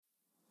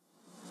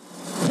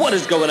What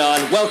is going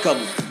on? Welcome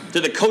to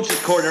the Coach's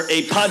Corner,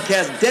 a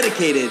podcast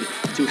dedicated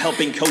to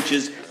helping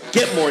coaches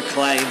get more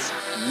clients,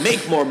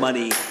 make more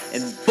money,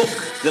 and book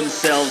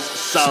themselves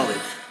solid.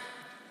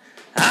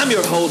 I'm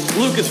your host,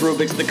 Lucas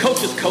Rubix, the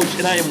Coach's Coach,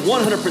 and I am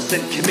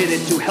 100%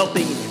 committed to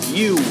helping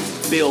you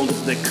build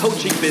the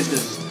coaching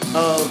business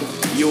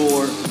of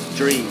your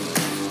dreams.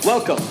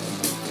 Welcome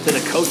to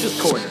the Coach's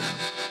Corner.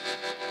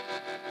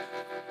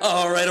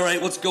 All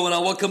right, what's going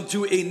on? Welcome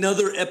to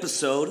another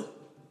episode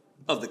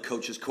of the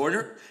Coach's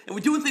Corner. And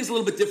we're doing things a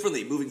little bit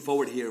differently moving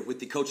forward here with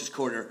the Coach's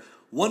Corner.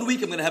 One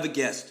week I'm going to have a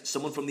guest,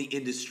 someone from the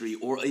industry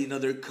or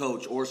another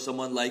coach or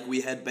someone like we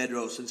had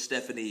Bedros and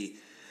Stephanie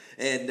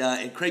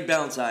and Craig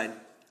Ballantyne.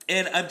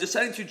 And I'm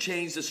deciding to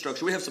change the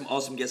structure. We have some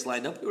awesome guests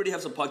lined up. We already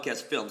have some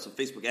podcast films, some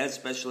Facebook ad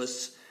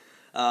specialists,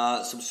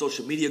 some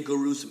social media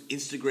gurus, some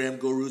Instagram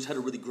gurus, how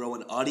to really grow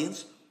an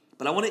audience.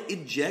 But I want to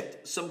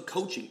inject some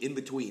coaching in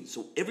between.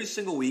 So every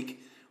single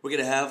week, we're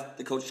going to have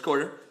the Coach's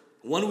Corner.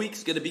 1 week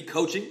is going to be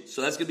coaching.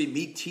 So that's going to be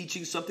me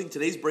teaching something.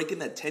 Today's breaking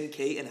that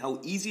 10K and how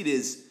easy it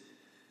is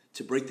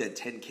to break that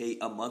 10K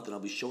a month. And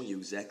I'll be showing you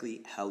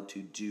exactly how to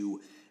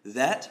do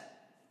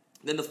that.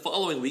 Then the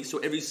following week, so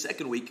every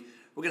second week,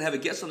 we're going to have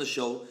a guest on the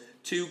show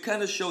to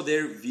kind of show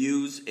their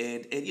views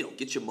and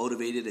get you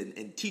motivated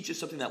and teach you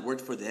something that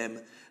worked for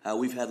them.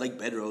 We've had like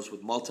Bedros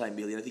with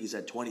multi-million. I think he's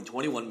at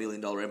 $21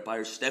 million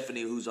empire.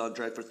 Stephanie, who's on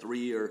track for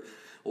 $3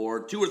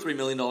 or $2 or $3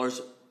 million.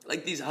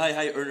 Like these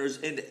high earners.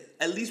 And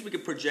at least we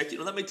can project,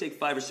 that may take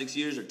 5 or 6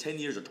 years or 10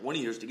 years or 20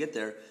 years to get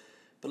there.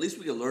 But at least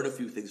we can learn a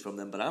few things from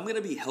them. But I'm going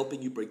to be helping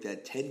you break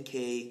that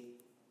 10K,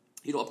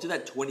 up to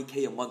that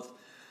 20K a month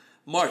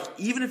mark.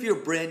 Even if you're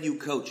a brand new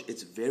coach,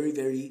 it's very,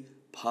 very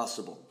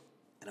possible.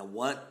 And I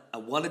want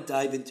to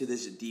dive into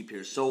this deep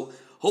here. So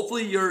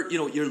hopefully you're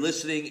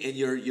listening and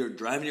you're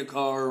driving your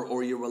car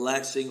or you're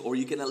relaxing, or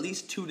you can at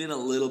least tune in a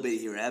little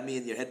bit here. Have me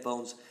in your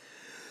headphones.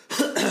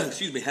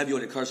 Excuse me. Have you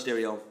on your car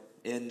stereo.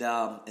 And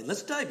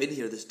let's dive in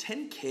here. This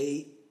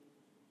 10K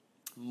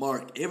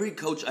mark. Every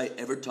coach I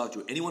ever talked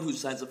to, anyone who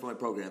signs up for my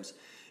programs,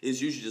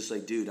 is usually just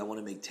like, dude, I want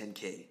to make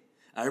 10K.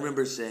 I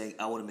remember saying,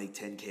 I want to make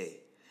 10K.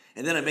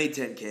 And then I made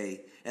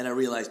 10K, and I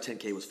realized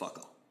 10K was fuck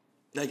all.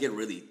 Like, it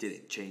really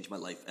didn't change my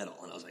life at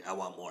all. And I was like, I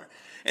want more.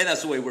 And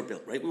that's the way we're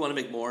built, right? We want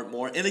to make more and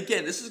more. And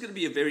again, this is going to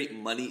be a very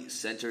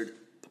money-centered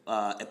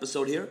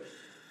episode here.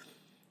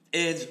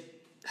 And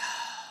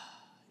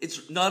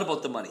it's not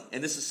about the money.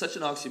 And this is such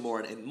an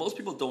oxymoron. And most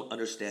people don't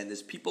understand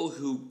this. People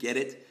who get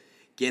it.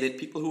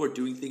 People who are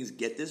doing things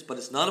get this. But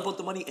it's not about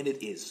the money, and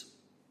it is.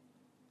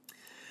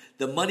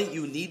 The money,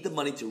 you need the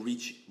money to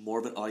reach more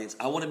of an audience.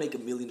 I want to make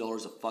 $1 million a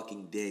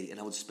fucking day,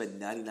 and I would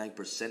spend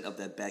 99% of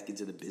that back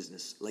into the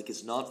business. Like,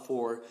 it's not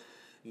for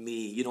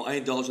me. I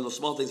indulge in those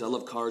small things. I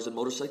love cars and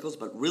motorcycles,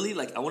 but really,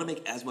 I want to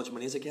make as much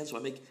money as I can, so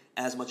I make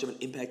as much of an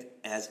impact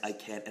as I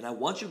can. And I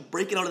want you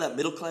breaking out of that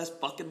middle-class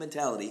fucking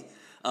mentality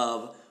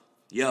of,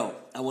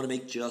 I want to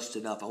make just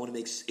enough. I want to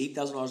make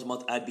 $8,000 a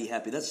month. I'd be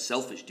happy. That's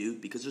selfish,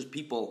 dude, because there's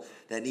people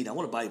that need. I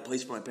want to buy a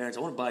place for my parents. I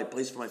want to buy a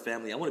place for my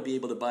family. I want to be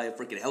able to buy a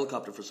freaking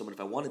helicopter for someone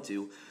if I wanted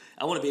to.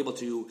 I want to be able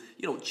to,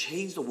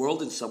 change the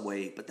world in some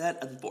way. But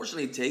that,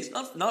 unfortunately, takes,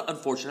 not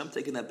unfortunate, I'm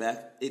taking that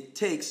back. It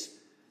takes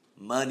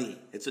money.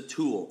 It's a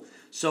tool.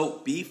 So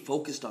be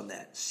focused on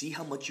that. See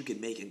how much you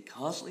can make and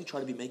constantly try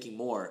to be making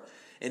more.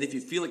 And if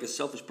you feel like a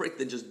selfish prick,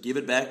 then just give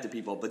it back to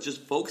people. But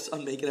just focus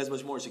on making as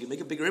much more so you can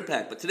make a bigger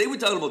impact. But today we're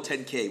talking about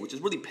 10K, which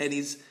is really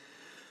pennies.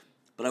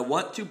 But I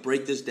want to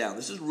break this down.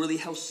 This is really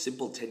how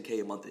simple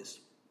 10K a month is.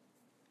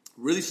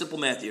 Really simple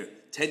math here.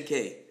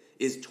 10K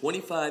is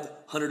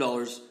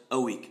 $2,500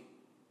 a week.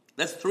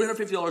 That's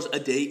 $350 a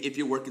day if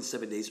you're working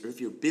 7 days, or if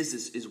your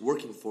business is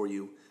working for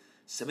you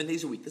 7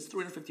 days a week. That's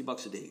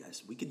 $350 a day,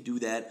 guys. We can do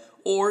that.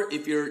 Or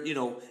if you're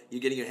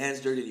getting your hands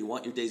dirty and you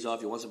want your days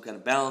off, you want some kind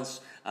of balance.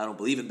 I don't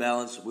believe in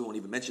balance. We won't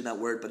even mention that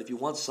word. But if you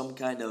want some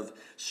kind of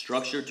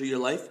structure to your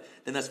life,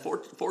 then that's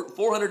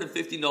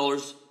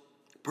 $450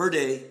 per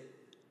day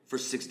for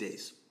 6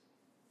 days.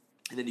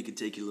 And then you can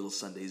take your little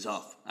Sundays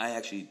off. I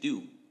actually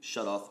do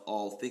shut off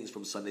all things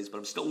from Sundays, but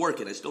I'm still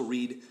working. I still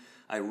read.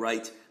 I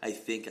write. I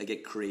think. I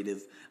get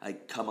creative. I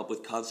come up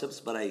with concepts,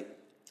 but I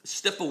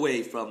step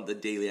away from the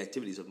daily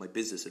activities of my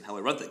business and how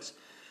I run things.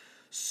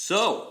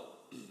 So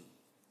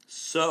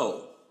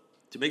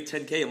to make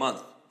 10K a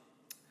month,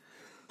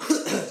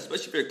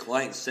 especially if you're a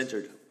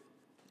client-centered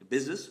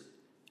business,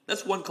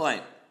 that's one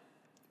client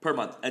per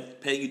month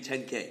at paying you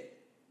 10K.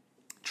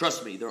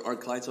 Trust me, there are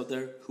clients out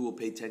there who will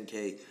pay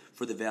 10K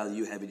for the value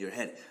you have in your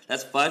head.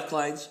 That's 5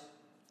 clients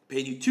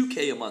paying you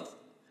 2K a month.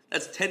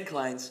 That's 10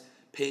 clients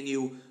paying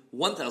you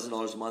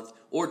 $1,000 a month,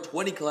 or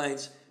 20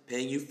 clients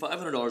paying you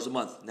 $500 a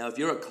month. Now, if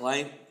you're a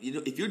client,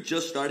 if you're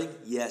just starting,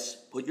 yes,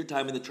 put your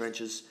time in the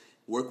trenches,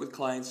 work with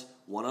clients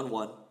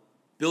one-on-one,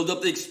 build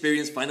up the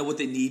experience, find out what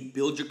they need,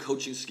 build your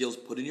coaching skills,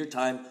 put in your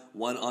time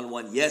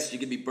one-on-one. Yes, you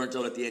can be burnt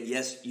out at the end.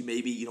 Yes, you may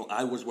be,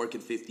 I was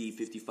working 50,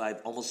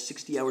 55, almost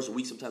 60 hours a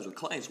week sometimes with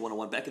clients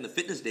one-on-one. Back in the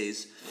fitness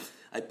days,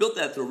 I built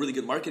that through a really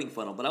good marketing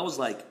funnel, but I was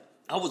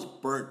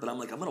burnt, but I'm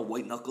like, I'm going to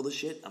white knuckle this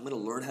shit. I'm going to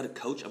learn how to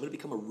coach. I'm going to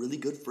become a really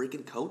good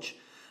freaking coach.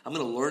 I'm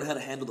going to learn how to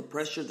handle the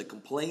pressure, the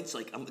complaints.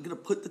 Like, I'm going to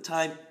put the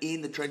time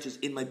in the trenches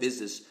in my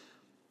business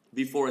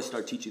before I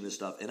start teaching this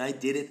stuff. And I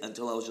did it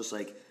until I was just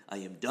like, I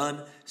am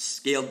done,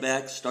 scaled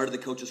back, started the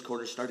Coach's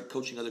Corner, started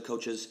coaching other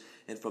coaches.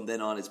 And from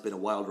then on, it's been a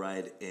wild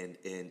ride. And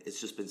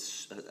it's just been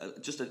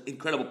just an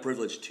incredible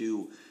privilege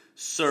to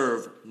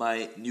serve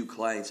my new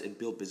clients and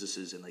build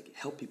businesses and like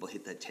help people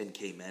hit that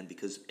 10K, man,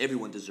 because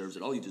everyone deserves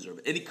it. All you deserve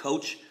it. Any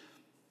coach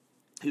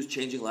who's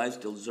changing lives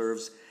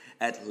deserves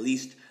at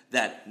least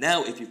that.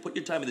 Now, if you put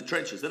your time in the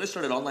trenches, then I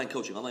started online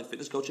coaching, online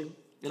fitness coaching,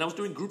 and I was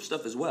doing group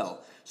stuff as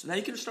well. So now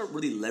you can start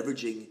really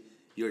leveraging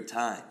your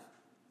time,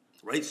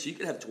 right? So you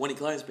can have 20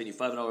 clients paying you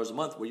 $500 a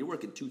month where you're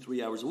working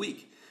 2-3 hours a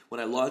week. When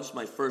I launched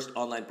my first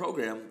online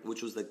program,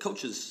 which was the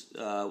Coach's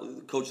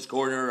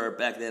Corner, or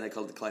back then I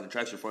called it the Client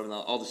Attraction Formula,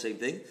 all the same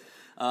thing.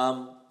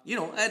 I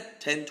had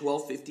 10,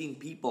 12, 15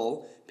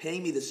 people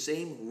paying me the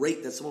same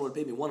rate that someone would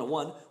pay me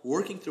one-on-one,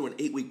 working through an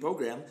 8-week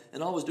program,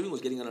 and all I was doing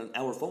was getting on an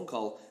hour phone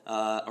call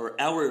or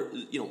hour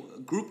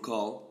group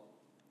call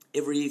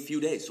every few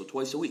days, so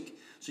twice a week.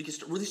 So you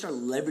can really start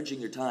leveraging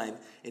your time,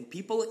 and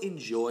people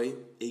enjoy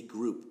a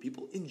group.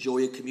 People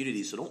enjoy a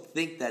community, so don't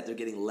think that they're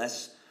getting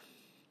less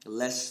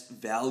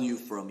value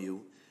from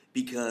you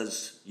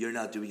because you're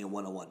not doing it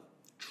one-on-one.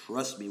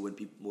 Trust me,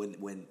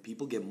 when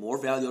people get more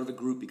value out of a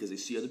group because they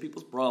see other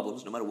people's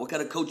problems, no matter what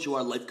kind of coach you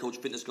are, life coach,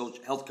 fitness coach,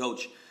 health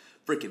coach,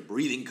 freaking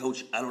breathing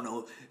coach, I don't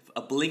know,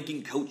 a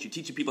blinking coach, you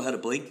teaching people how to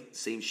blink,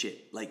 same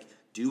shit. Like,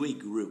 do a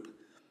group.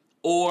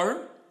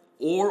 Or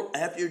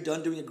after you're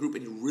done doing a group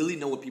and you really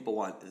know what people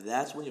want,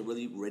 that's when you're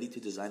really ready to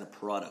design a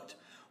product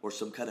or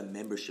some kind of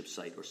membership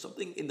site or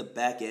something in the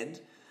back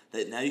end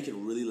that now you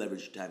can really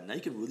leverage your time. Now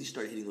you can really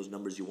start hitting those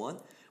numbers you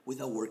want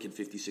without working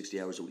 50, 60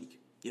 hours a week.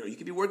 You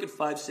could be working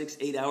 5, 6,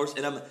 8 hours,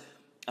 and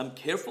I'm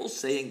careful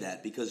saying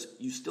that because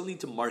you still need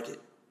to market.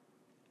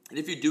 And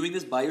if you're doing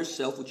this by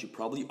yourself, which you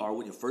probably are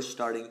when you're first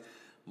starting,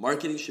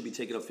 marketing should be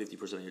taking up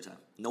 50% of your time.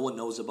 No one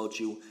knows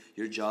about you.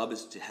 Your job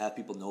is to have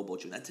people know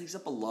about you. And that takes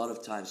up a lot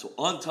of time. So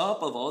on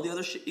top of all the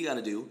other shit you got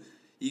to do,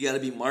 you got to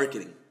be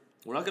marketing.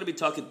 We're not going to be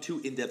talking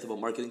too in-depth about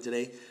marketing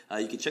today.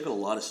 You can check out a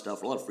lot of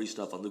stuff, a lot of free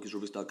stuff on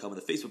lucasrubix.com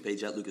and the Facebook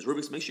page at Lucas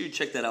Rubix. Make sure you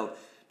check that out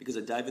because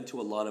I dive into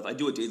I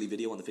do a daily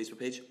video on the Facebook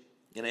page,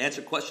 and I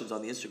answer questions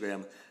on the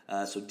Instagram.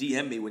 So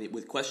DM me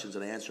with questions,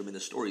 and I answer them in the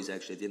stories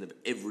actually at the end of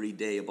every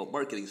day about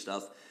marketing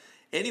stuff.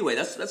 Anyway,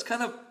 that's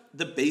kind of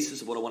the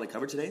basis of what I want to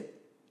cover today,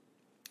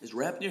 is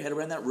wrapping your head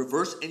around that,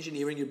 reverse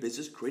engineering your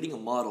business, creating a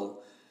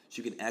model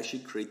so you can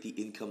actually create the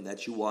income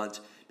that you want.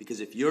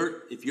 Because if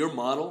your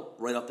model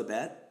right off the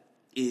bat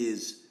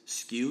is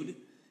skewed,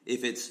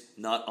 if it's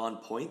not on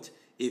point,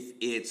 if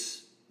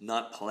it's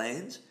not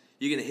planned,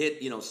 you're gonna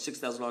hit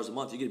 $6,000 a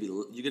month.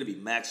 You're gonna be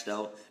maxed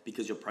out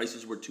because your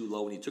prices were too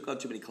low and you took on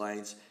too many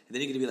clients, and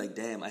then you're gonna be like,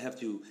 damn,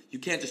 you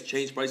can't just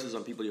change prices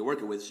on people you're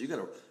working with, so you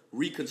gotta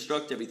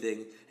reconstruct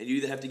everything, and you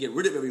either have to get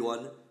rid of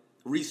everyone,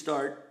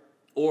 restart,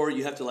 or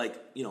you have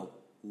to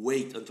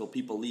wait until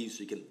people leave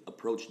so you can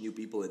approach new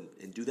people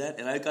and do that.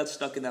 And I got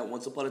stuck in that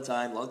once upon a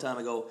time, long time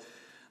ago.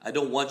 I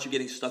don't want you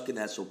getting stuck in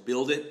that, so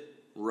build it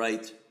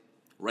right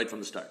from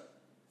the start.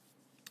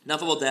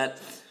 Enough about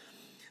that.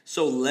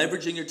 So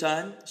leveraging your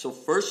time. So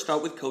first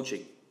start with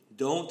coaching.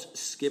 Don't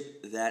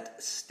skip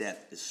that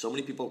step. There's so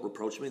many people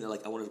approach me and they're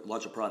like, I want to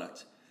launch a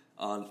product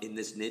in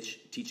this niche,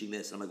 teaching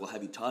this. And I'm like, well,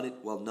 have you taught it?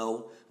 Well,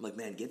 no. I'm like,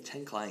 man, get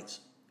 10 clients.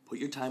 Put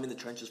your time in the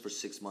trenches for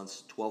 6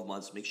 months, 12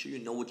 months. Make sure you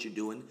know what you're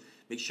doing.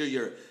 Make sure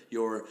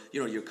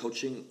your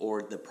coaching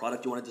or the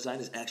product you want to design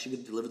is actually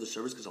going to deliver the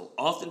service, because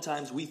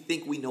oftentimes we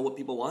think we know what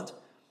people want,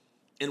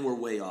 and we're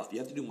way off. You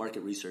have to do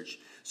market research.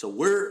 So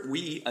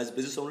we as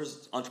business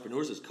owners,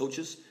 entrepreneurs, as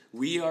coaches,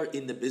 we are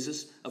in the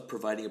business of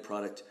providing a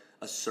product,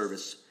 a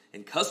service.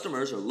 And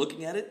customers are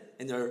looking at it,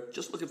 and they're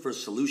just looking for a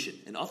solution.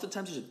 And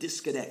oftentimes there's a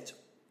disconnect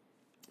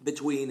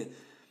between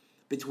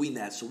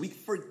that. So we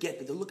forget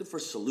that they're looking for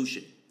a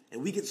solution.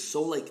 And we get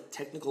so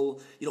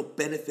technical,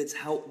 benefits,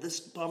 how this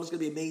problem is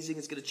going to be amazing,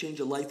 it's going to change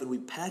your life, and we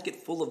pack it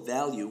full of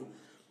value,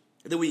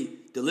 and then we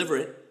deliver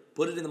it,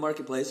 put it in the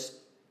marketplace.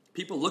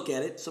 People look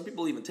at it, some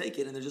people even take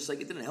it, and they're just like,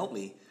 it didn't help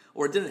me,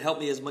 or it didn't help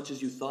me as much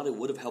as you thought it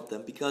would have helped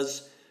them,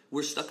 because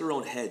we're stuck in our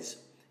own heads.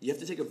 You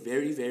have to take a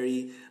very,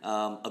 very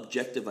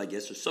objective, I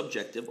guess, or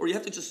subjective, or you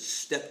have to just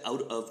step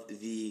out of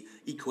the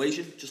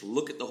equation, just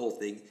look at the whole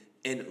thing,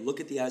 and look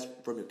at the eyes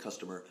from your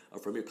customer or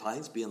from your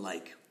clients being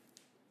like,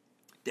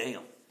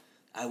 damn,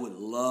 I would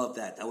love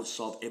that. That would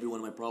solve every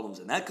one of my problems.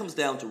 And that comes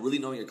down to really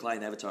knowing your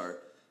client avatar,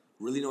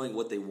 really knowing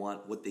what they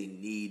want, what they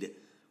need,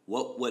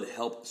 what would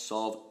help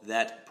solve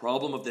that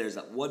problem of theirs,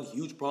 that one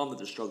huge problem that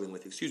they're struggling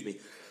with. Excuse me.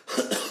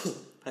 I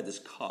had this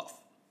cough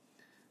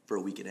for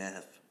a week and a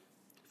half.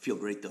 Feel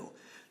great though.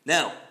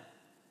 Now,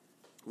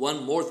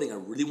 one more thing I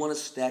really want to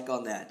stack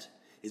on that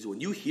is when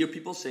you hear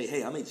people say,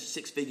 hey, I made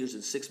 6 figures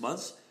in 6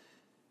 months,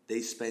 they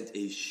spent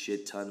a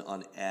shit ton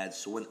on ads.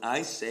 So when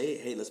I say,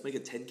 hey, let's make a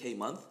 10K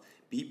month,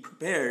 be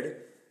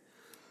prepared,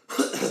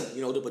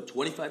 to put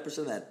 25%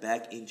 of that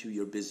back into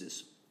your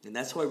business. And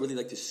that's how I really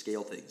like to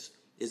scale things.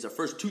 Is the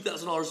first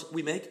 $2,000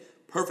 we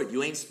make, perfect.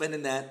 You ain't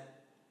spending that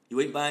You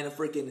ain't buying a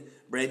freaking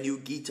brand new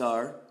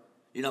guitar.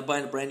 You're not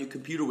buying a brand new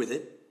computer with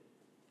it.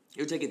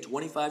 You're taking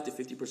 25 to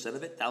 50%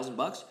 of it,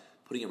 $1,000,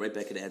 putting it right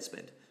back into ad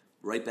spend,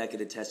 right back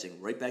into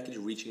testing, right back into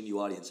reaching a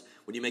new audience.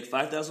 When you make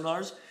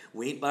 $5,000,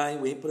 we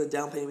ain't put a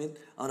down payment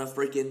on a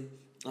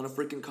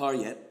freaking car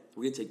yet.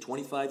 We're going to take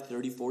 25,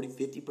 30, 40,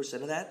 50%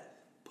 of that,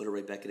 put it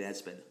right back into ad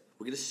spend.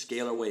 We're going to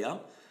scale our way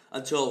up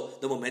until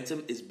the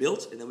momentum is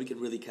built, and then we can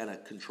really kind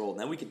of control.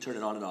 Then we can turn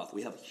it on and off.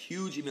 We have a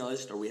huge email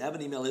list, or we have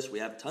an email list. We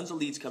have tons of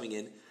leads coming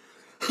in.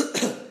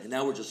 And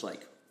now we're just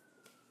like,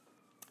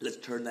 let's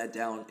turn that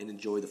down and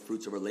enjoy the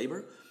fruits of our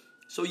labor.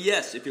 So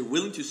yes, if you're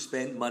willing to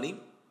spend money,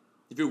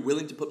 if you're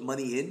willing to put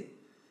money in,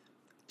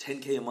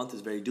 $10K a month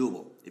is very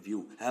doable. If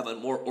you have a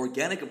more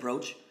organic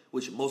approach,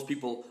 which most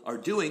people are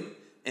doing,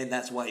 and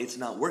that's why it's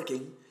not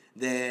working,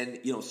 then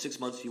 6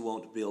 months you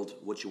won't build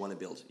what you want to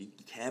build. You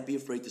can't be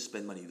afraid to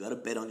spend money. You got to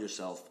bet on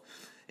yourself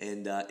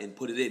and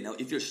put it in. Now,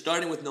 if you're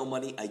starting with no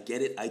money, I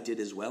get it. I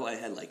did as well. I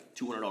had like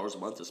 $200 a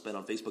month to spend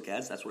on Facebook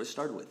ads. That's what I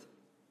started with.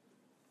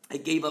 I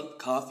gave up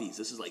coffees.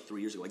 This is like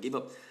 3 years ago. I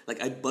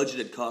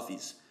budgeted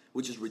coffees,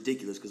 which is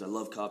ridiculous because I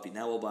love coffee.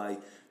 Now I'll buy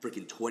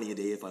freaking 20 a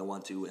day if I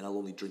want to, and I'll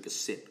only drink a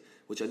sip,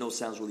 which I know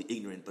sounds really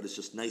ignorant, but it's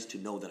just nice to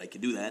know that I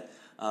can do that.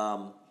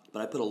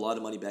 But I put a lot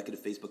of money back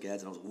into Facebook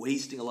ads, and I was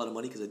wasting a lot of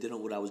money because I didn't know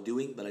what I was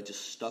doing, but I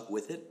just stuck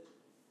with it,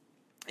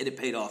 and it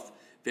paid off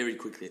very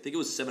quickly. I think it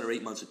was 7 or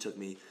 8 months it took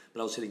me, but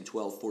I was hitting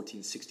 12,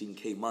 14,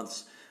 16K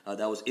months.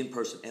 That was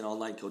in-person and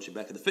online coaching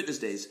back in the fitness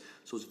days.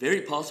 So it's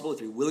very possible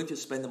if you're willing to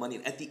spend the money.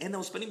 And at the end, I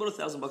was spending about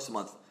 $1,000 a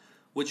month,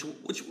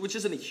 which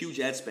isn't a huge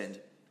ad spend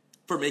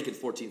for making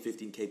 14,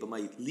 15K. But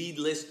my lead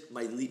list,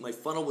 my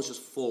funnel was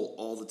just full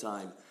all the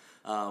time.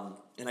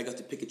 And I got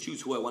to pick and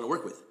choose who I want to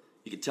work with.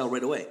 You could tell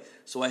right away.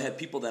 So I had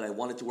people that I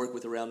wanted to work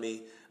with around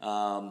me.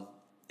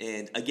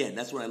 And again,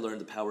 that's when I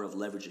learned the power of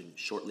leveraging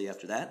shortly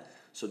after that.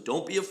 So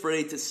don't be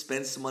afraid to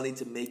spend some money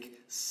to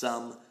make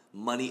some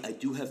money. I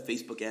do have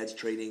Facebook ads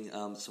training,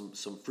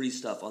 some free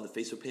stuff on the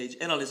Facebook page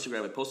and on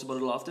Instagram. I post about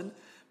it often.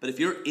 But if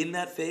you're in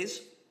that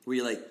phase where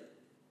you're like,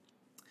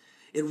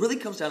 it really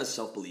comes down to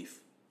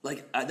self-belief.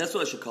 That's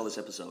what I should call this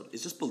episode.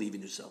 It's just believe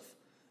in yourself.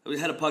 We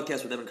had a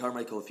podcast with Evan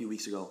Carmichael a few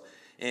weeks ago,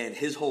 and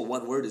his whole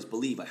one word is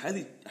believe. I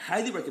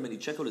highly recommend you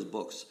check out his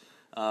books.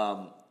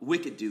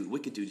 Wicked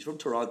dude. He's from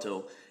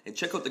Toronto. And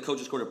check out the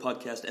Coach's Corner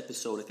podcast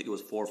episode, I think it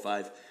was 4 or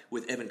 5,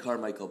 with Evan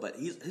Carmichael. But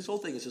his whole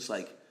thing is just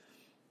like,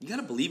 you got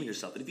to believe in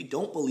yourself. And if you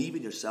don't believe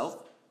in yourself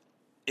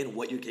and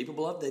what you're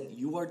capable of, then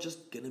you are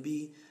just going to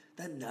be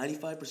that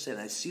 95%.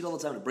 I see it all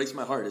the time. It breaks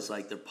my heart. It's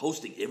like they're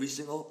posting every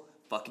single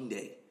fucking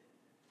day.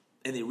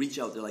 And they reach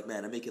out. They're like,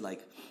 man, I'm making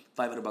like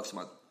 $500 a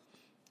month.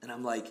 And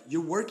I'm like,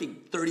 you're working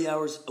 30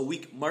 hours a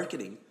week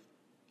marketing,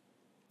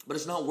 but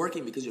it's not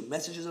working because your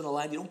message isn't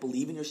aligned. You don't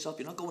believe in yourself.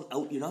 You're not going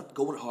out. You're not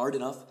going hard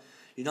enough.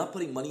 You're not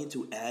putting money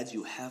into ads.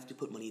 You have to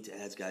put money into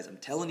ads, guys. I'm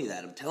telling you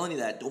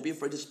that. Don't be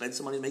afraid to spend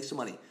some money and make some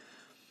money.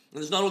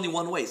 And there's not only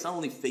one way. It's not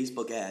only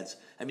Facebook ads.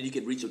 I mean, you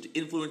can reach out to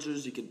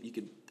influencers. You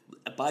can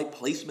buy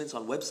placements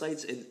on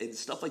websites and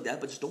stuff like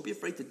that. But just don't be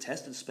afraid to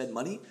test and spend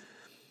money.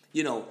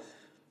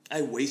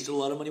 I wasted a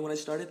lot of money when I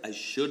started. I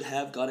should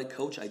have got a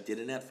coach. I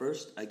didn't at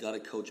first. I got a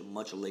coach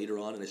much later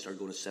on, and I started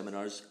going to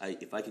seminars.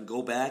 If I could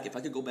go back,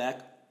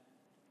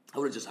 I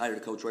would have just hired a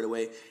coach right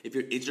away. If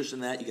you're interested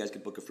in that, you guys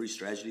can book a free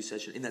strategy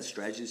session. In that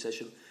strategy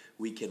session,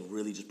 we can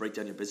really just break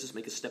down your business,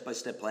 make a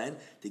step-by-step plan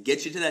to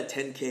get you to that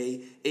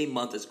 10K a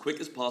month as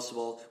quick as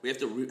possible. We have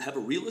to have a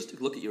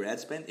realistic look at your ad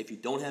spend. If you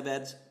don't have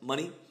ads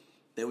money,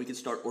 then we can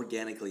start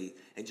organically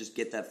and just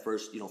get that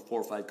first 4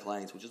 or 5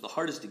 clients, which is the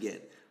hardest to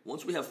get.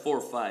 Once we have 4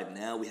 or 5,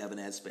 now we have an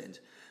ad spend.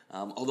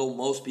 Although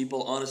most people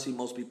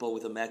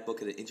with a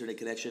MacBook and an internet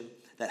connection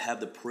that have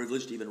the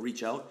privilege to even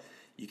reach out,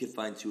 you can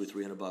find $200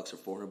 or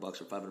 $300 or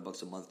 $400 or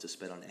 $500 a month to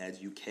spend on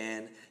ads. You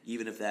can,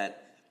 even if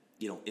that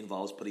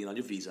involves putting it on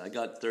your Visa. I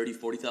got $30,000,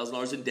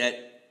 $40,000 in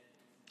debt.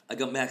 I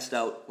got maxed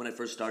out when I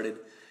first started,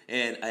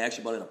 and I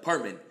actually bought an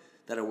apartment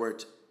that I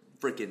worked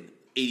freaking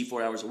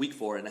 84 hours a week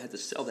for, and I had to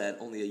sell that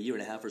only a year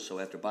and a half or so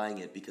after buying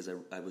it because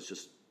I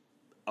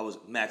was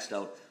maxed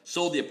out,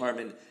 sold the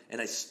apartment, and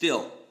I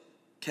still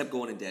kept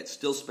going in debt,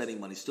 still spending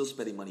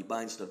money,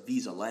 buying stuff,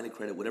 Visa, line of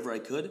credit, whatever I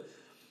could,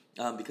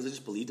 because I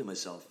just believed in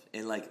myself.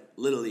 And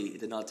literally,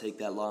 it did not take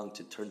that long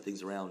to turn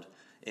things around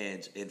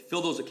and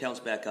fill those accounts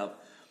back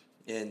up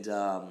and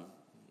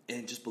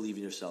just believe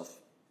in yourself.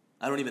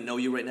 I don't even know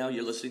you right now.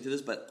 You're listening to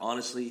this, but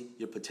honestly,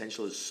 your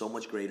potential is so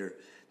much greater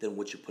than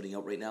what you're putting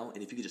out right now.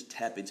 And if you could just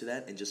tap into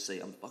that and just say,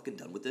 I'm fucking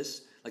done with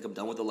this. I'm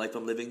done with the life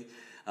I'm living.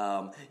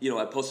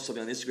 I posted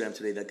something on Instagram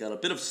today that got a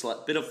bit of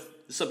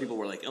some people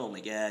were like, oh my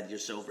God, you're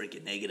so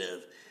freaking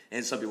negative.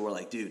 And some people were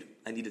like, dude,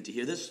 I needed to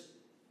hear this.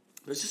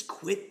 But just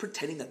quit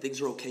pretending that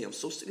things are okay. I'm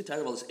so sick and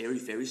tired of all this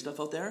airy-fairy stuff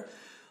out there.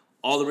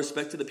 All the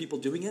respect to the people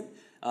doing it.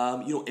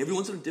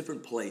 Everyone's in a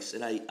different place.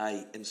 And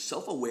I am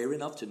self-aware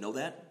enough to know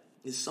that.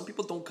 is some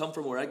people don't come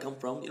from where I come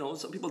from.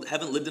 Some people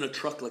haven't lived in a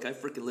truck like I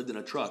freaking lived in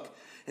a truck.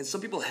 And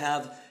some people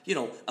have,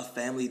 a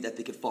family that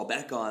they could fall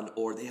back on,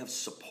 or they have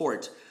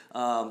support.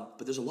 But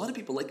there's a lot of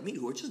people like me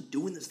who are just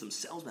doing this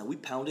themselves, man. We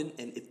pounding,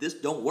 and if this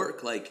don't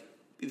work, like,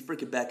 be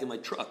freaking back in my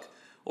truck.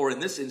 Or in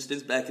this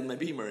instance, back in my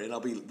Beamer, and I'll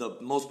be the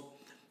most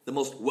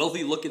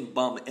wealthy looking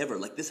bum ever.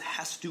 Like, this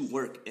has to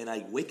work. And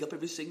I wake up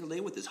every single day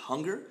with this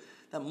hunger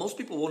that most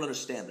people won't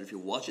understand. But if you're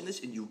watching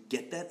this and you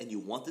get that and you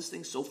want this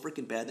thing so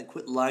freaking bad, then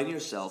quit lying to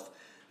yourself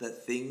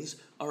that things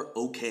are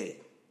okay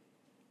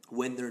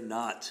when they're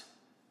not.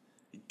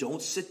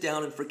 Don't sit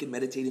down and freaking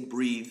meditate and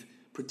breathe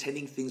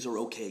pretending things are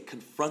okay.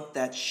 Confront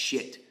that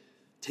shit.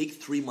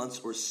 Take 3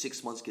 months or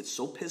 6 months, get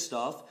so pissed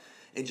off,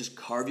 and just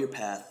carve your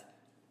path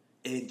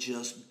and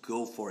just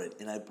go for it.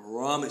 And I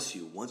promise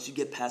you, once you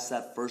get past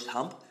that first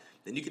hump,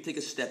 then you can take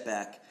a step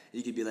back and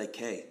you can be like,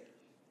 hey,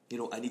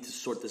 I need to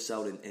sort this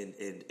out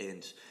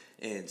and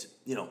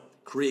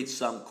create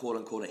some, quote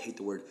unquote, I hate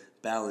the word,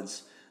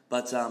 balance.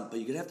 But you're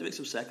going to have to make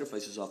some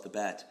sacrifices off the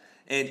bat.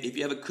 And if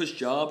you have a cush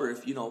job, or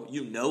if you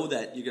know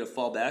that you're going to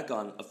fall back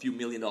on a few $1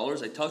 million,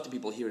 I talk to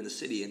people here in the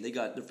city, and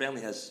their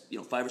family has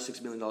 $5 or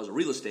 $6 million of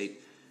real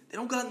estate. They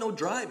don't got no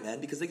drive,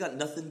 man, because they got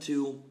nothing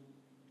to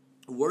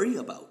worry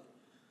about.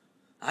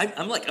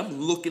 I'm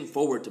looking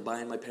forward to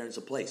buying my parents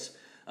a place,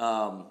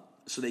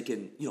 so they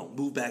can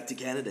move back to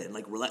Canada and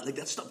relax. Like,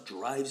 that stuff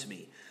drives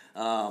me.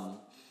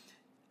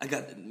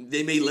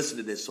 They may listen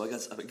to this, so I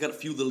got a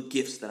few little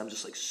gifts that I'm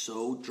just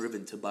so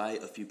driven to buy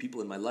a few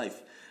people in my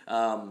life.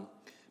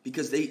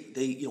 Because they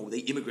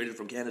immigrated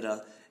from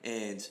Canada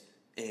and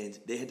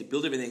they had to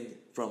build everything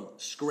from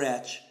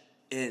scratch,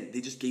 and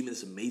they just gave me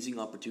this amazing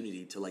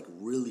opportunity to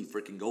really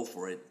freaking go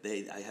for it.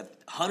 I have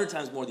 100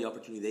 times more the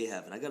opportunity they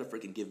have, and I gotta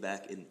freaking give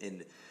back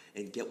and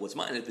get what's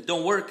mine. And if it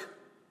don't work,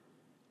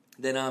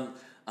 then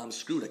I'm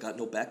screwed. I got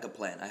no backup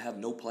plan. I have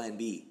no plan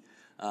B.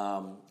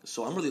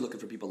 So I'm really looking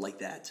for people like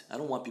that. I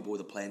don't want people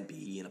with a plan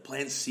B and a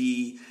plan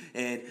C,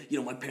 and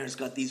my parents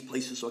got these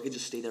places, so I can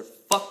just stay there.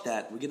 Fuck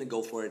that. We're gonna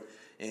go for it.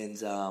 And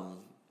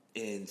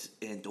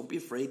don't be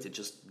afraid to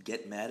just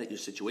get mad at your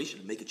situation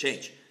and make a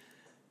change.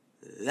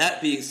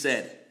 That being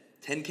said,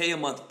 $10K a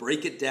month,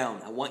 break it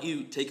down. I want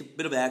you to take a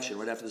bit of action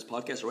right after this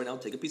podcast. Right now,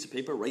 take a piece of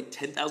paper, write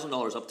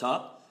 $10,000 up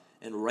top,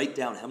 and write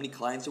down how many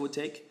clients it would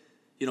take,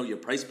 your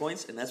price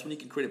points, and that's when you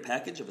can create a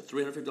package of a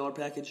 $350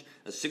 package,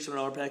 a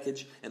 $600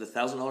 package, and a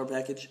 $1,000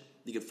 package.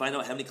 You can find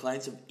out how many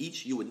clients of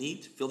each you would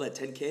need to fill that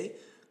 $10K,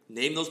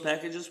 name those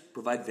packages,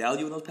 provide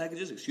value in those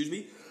packages,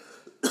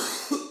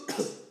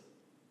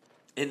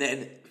 and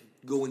then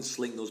go and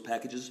sling those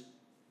packages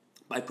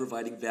by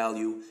providing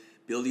value,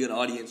 building an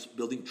audience,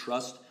 building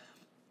trust,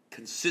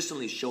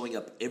 consistently showing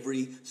up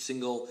every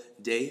single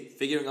day,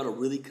 figuring out a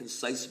really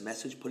concise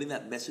message, putting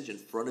that message in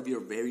front of your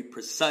very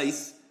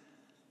precise,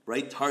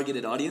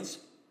 targeted audience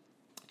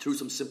through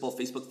some simple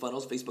Facebook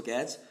funnels, Facebook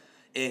ads,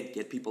 and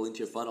get people into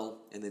your funnel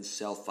and then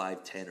sell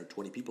 5, 10, or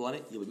 20 people on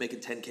it. You'll be making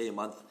 $10K a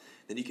month.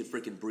 Then you can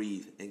freaking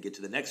breathe and get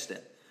to the next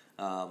step,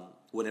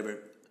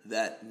 whatever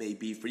that may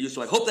be for you.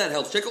 So I hope that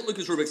helps. Check out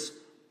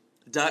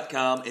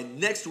lucasrubix.com. And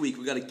next week,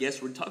 we got a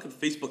guest. We're talking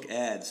Facebook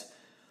ads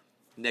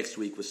next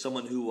week with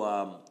someone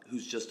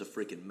who's just a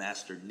freaking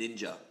master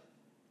ninja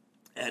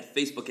at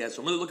Facebook ads.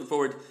 So I'm really looking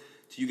forward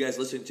to you guys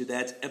listening to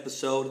that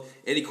episode.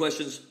 Any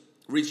questions,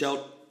 reach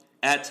out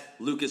at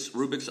Lucas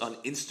Rubix on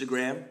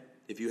Instagram.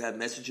 If you have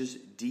messages,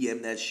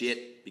 DM that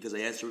shit, because I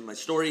answer in my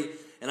story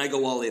and I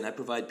go all in. I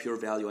provide pure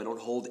value. I don't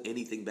hold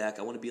anything back.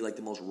 I want to be like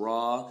the most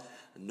raw,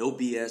 no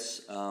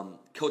BS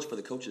coach for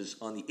the coaches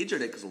on the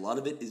internet, because a lot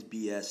of it is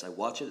BS. I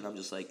watch it and I'm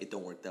just like, it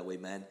don't work that way,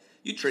 man.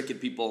 You tricking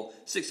people.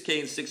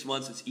 6K in 6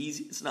 months, it's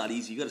easy. It's not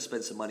easy. You got to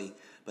spend some money.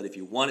 But if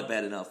you want it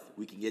bad enough,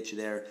 we can get you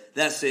there.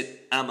 That's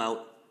it. I'm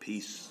out.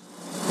 Peace.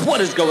 What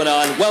is going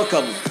on?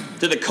 Welcome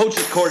to the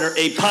Coach's Corner,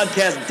 a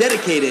podcast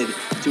dedicated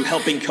to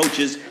helping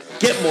coaches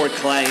get more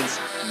clients,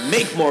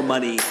 make more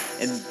money,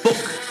 and book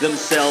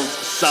themselves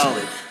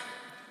solid.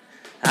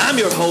 I'm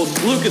your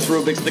host, Lucas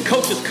Rubix, the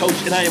Coach's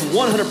Coach, and I am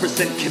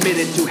 100%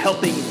 committed to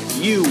helping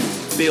you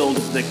build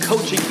the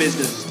coaching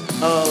business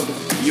of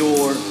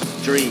your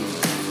dreams.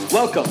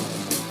 Welcome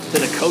to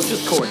the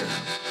Coach's Corner.